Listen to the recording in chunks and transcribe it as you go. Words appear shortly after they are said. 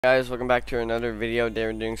Guys, welcome back to another video. Today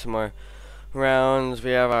we're doing some more rounds. We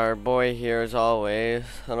have our boy here as always.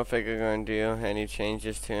 I don't think we're going to do any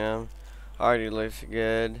changes to him. Already looks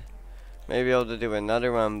good. Maybe able to do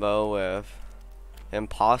another Rumbo with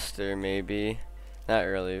Imposter maybe. Not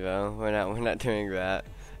really though. We're not doing that.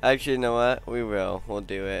 Actually, you know what? We will. We'll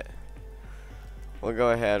do it. We'll go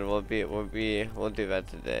ahead. We'll do that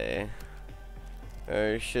today.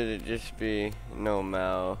 Or should it just be no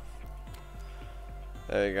mouth?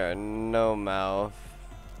 There we go, no mouth.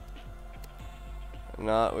 We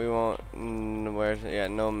won't, where's it? Yeah,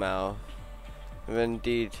 no mouth. Then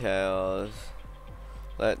details.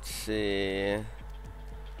 Let's see.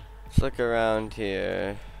 Let's look around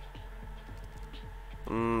here.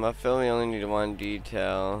 I feel we only need one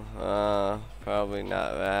detail. Probably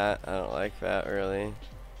not that. I don't like that really.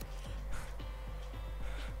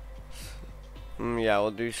 Yeah,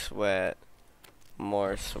 we'll do sweat.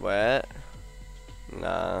 More sweat.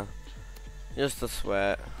 Nah, just a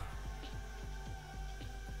sweat.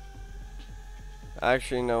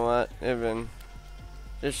 Actually, you know what? Even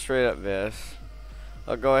just straight up this.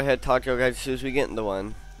 I'll go ahead and talk to you guys as soon as we get into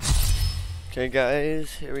one. Okay,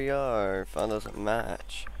 guys, here we are. Found us a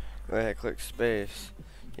match. Go ahead, click space.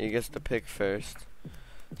 He gets to pick first.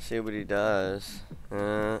 See what he does.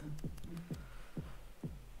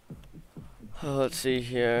 Let's see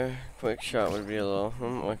here. Quick shot would be a little.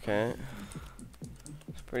 Okay.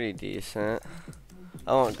 Pretty decent.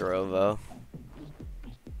 I won't grow though.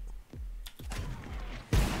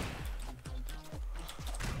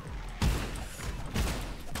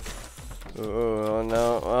 Oh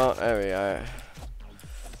no. Well, there we are.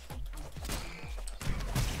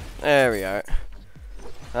 There we are.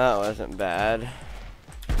 That wasn't bad.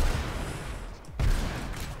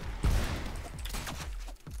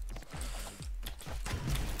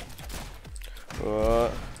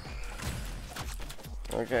 Whoa.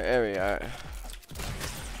 Okay, there we are.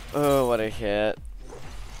 Oh, what a hit.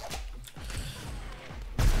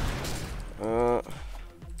 Alright,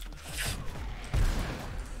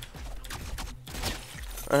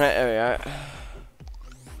 there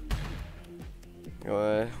we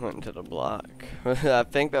are. Went into the block. I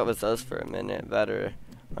think that was us for a minute. Better.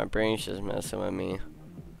 My brain's just messing with me.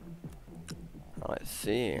 Let's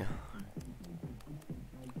see.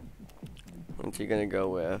 What's he gonna go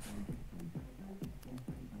with?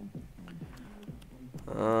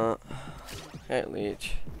 Okay,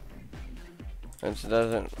 leech. Which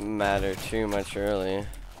doesn't matter too much really.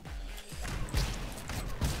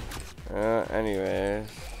 Anyways.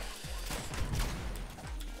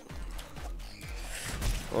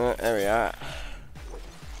 There we are.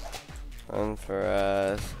 Fun for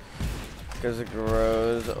us. Because it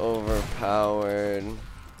grows overpowered.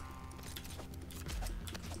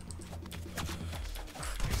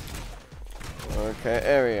 Okay,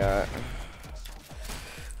 there we are.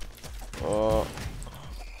 Oh,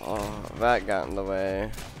 that got in the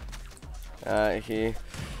way. He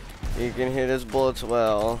can hit his bullets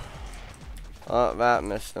well. Oh, that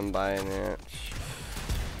missed him by an inch.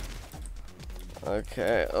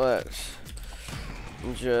 Okay, let's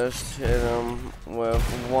just hit him with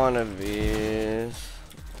one of these.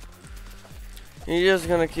 He's just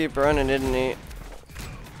gonna keep running, isn't he?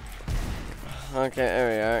 Okay, there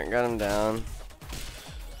we are. Got him down.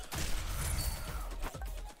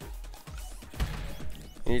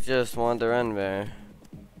 He just wanted to run there.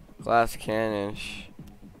 Glass cannon.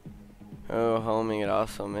 Oh, homing it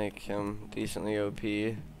also make him decently OP.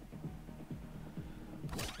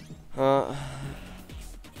 I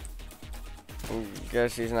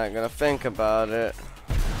guess he's not gonna think about it.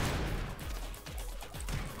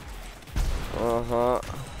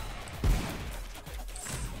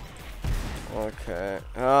 Okay.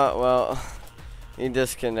 Oh, well, he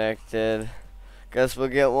disconnected. Guess we'll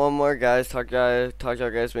get one more, guys. Talk to y'all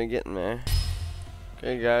guys when getting there.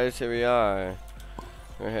 Okay, guys, here we are.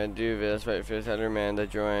 Go ahead and do this. Wait for his header man to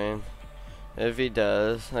join. If he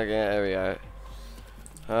does, okay, there we are.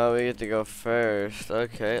 Oh, we get to go first.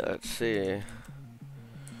 Okay, let's see.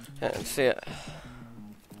 Let's see it.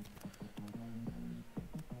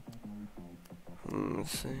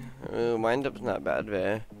 Let's see. Ooh, wind-up's not bad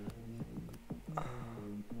there.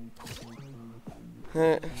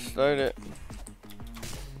 Start it.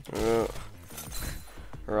 Ooh.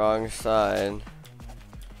 Wrong side.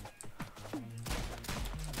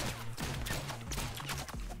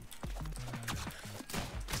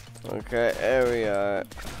 Okay, there we are.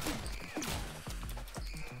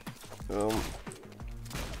 Boom.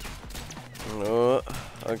 Oh,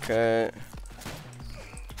 okay.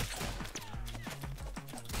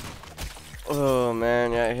 Oh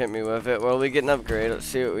man, yeah, it hit me with it. Well, we get an upgrade. Let's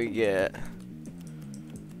see what we get.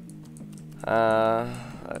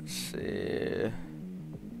 Let's see.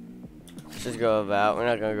 Let's just go about. We're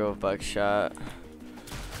not gonna go with buckshot.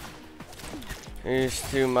 He's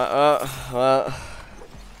too much. Oh, well.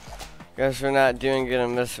 Guess we're not doing good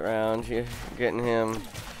in this round. You're getting him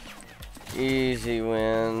easy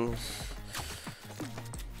wins.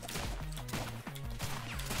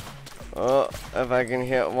 Oh, if I can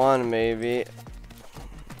hit one, maybe.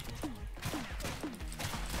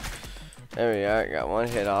 There we are. Got one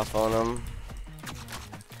hit off on him.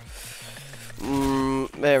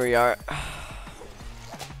 There we are.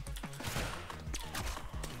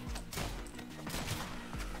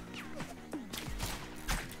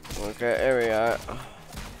 Okay, there we are.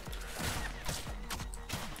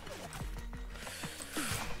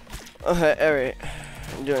 Okay, there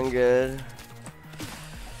we doing good.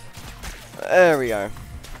 There we are.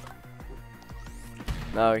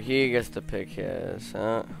 Now he gets to pick his,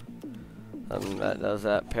 huh? That does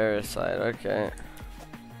that parasite, okay.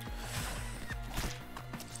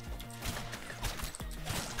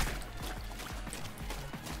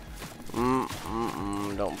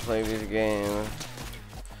 Don't play these games.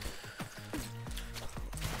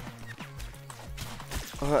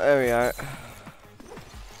 Oh, there we are.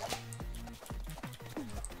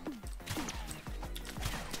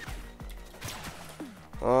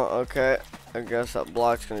 Oh, okay. I guess that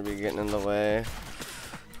block's gonna be getting in the way.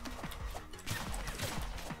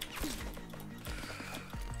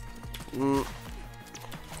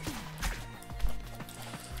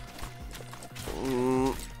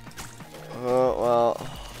 Oh, well.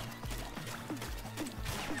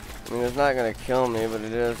 I mean, it's not gonna kill me, but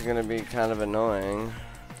it is gonna be kind of annoying.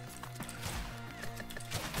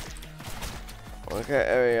 Okay,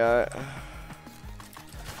 there we are.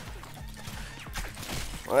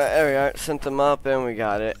 Well, there we are. Sent them up and we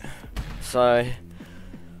got it. Sorry.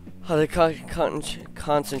 Had to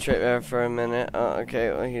concentrate there for a minute. Okay,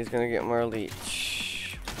 well, he's gonna get more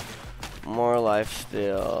leech. More life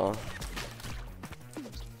steal.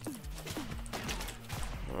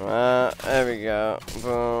 There we go.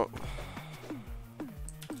 Boom.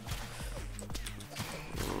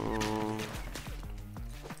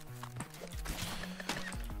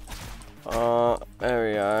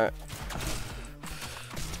 There we are.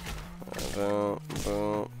 Boom,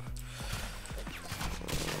 boom.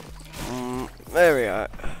 There we are.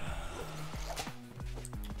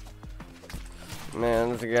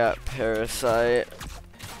 Man, they got parasite.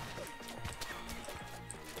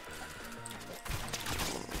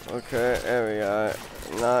 Okay, there we are.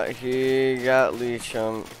 Not he got leech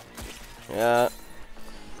him. Yeah.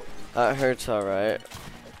 That hurts alright.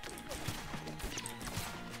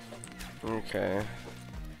 Okay.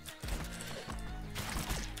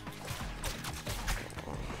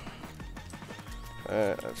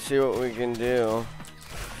 Let's see what we can do.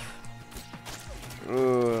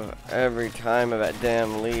 Ooh, every time of that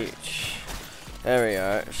damn leech. There we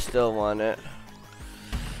are. Still want it.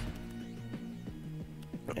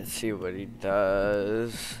 Let's see what he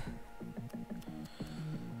does.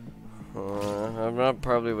 I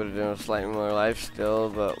probably would have done a slightly more life still,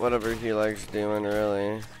 but whatever he likes doing,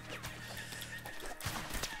 really.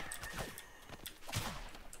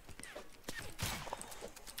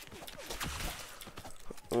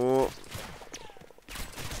 Ooh.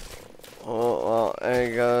 Oh, well, there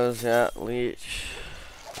he goes. Yeah, leech.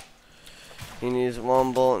 He needs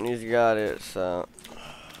one bolt and he's got it, so.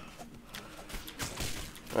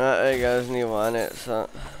 There he goes, and he won it, so.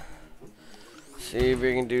 See if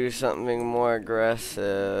we can do something more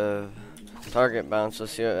aggressive. Target bounce,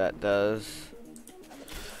 let's see what that does.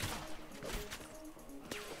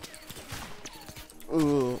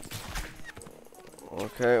 Ooh.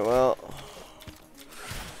 Okay, well.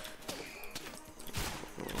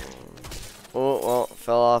 Oh, well,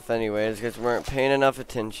 fell off anyways, because we weren't paying enough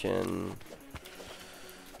attention.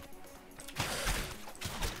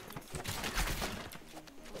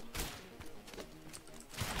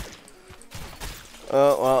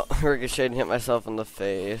 Oh, well, ricocheted and hit myself in the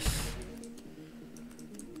face.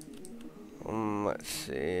 Let's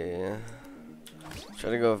see. Try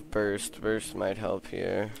to go with burst. Burst might help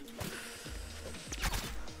here.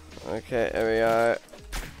 Okay, there we are.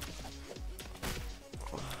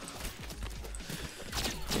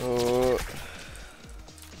 Oh.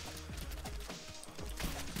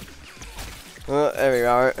 Oh, there we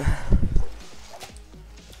are.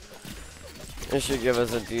 This should give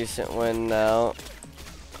us a decent win now.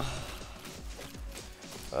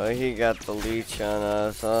 Oh, he got the leech on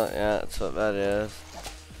us. Oh, yeah, that's what that is.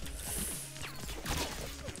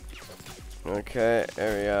 Okay,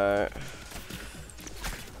 there we are.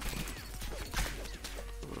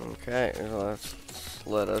 Okay, let's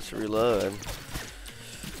let us reload.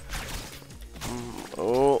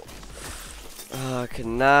 Oh, I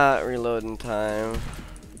cannot reload in time.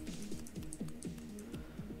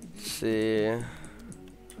 Let's see.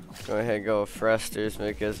 Go ahead and go with thrusters,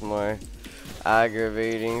 make us more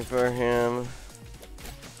aggravating for him.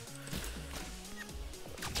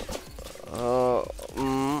 Oh,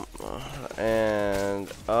 and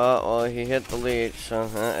oh, well, he hit the leech. So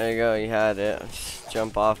there you go, he had it. Just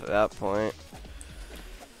jump off at that point.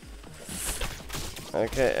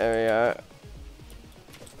 Okay, there we are.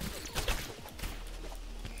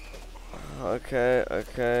 Okay.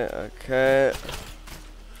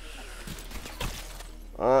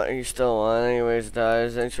 Oh, he still won. Anyways,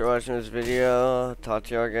 guys, thanks for watching this video. Talk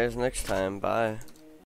to y'all guys next time. Bye.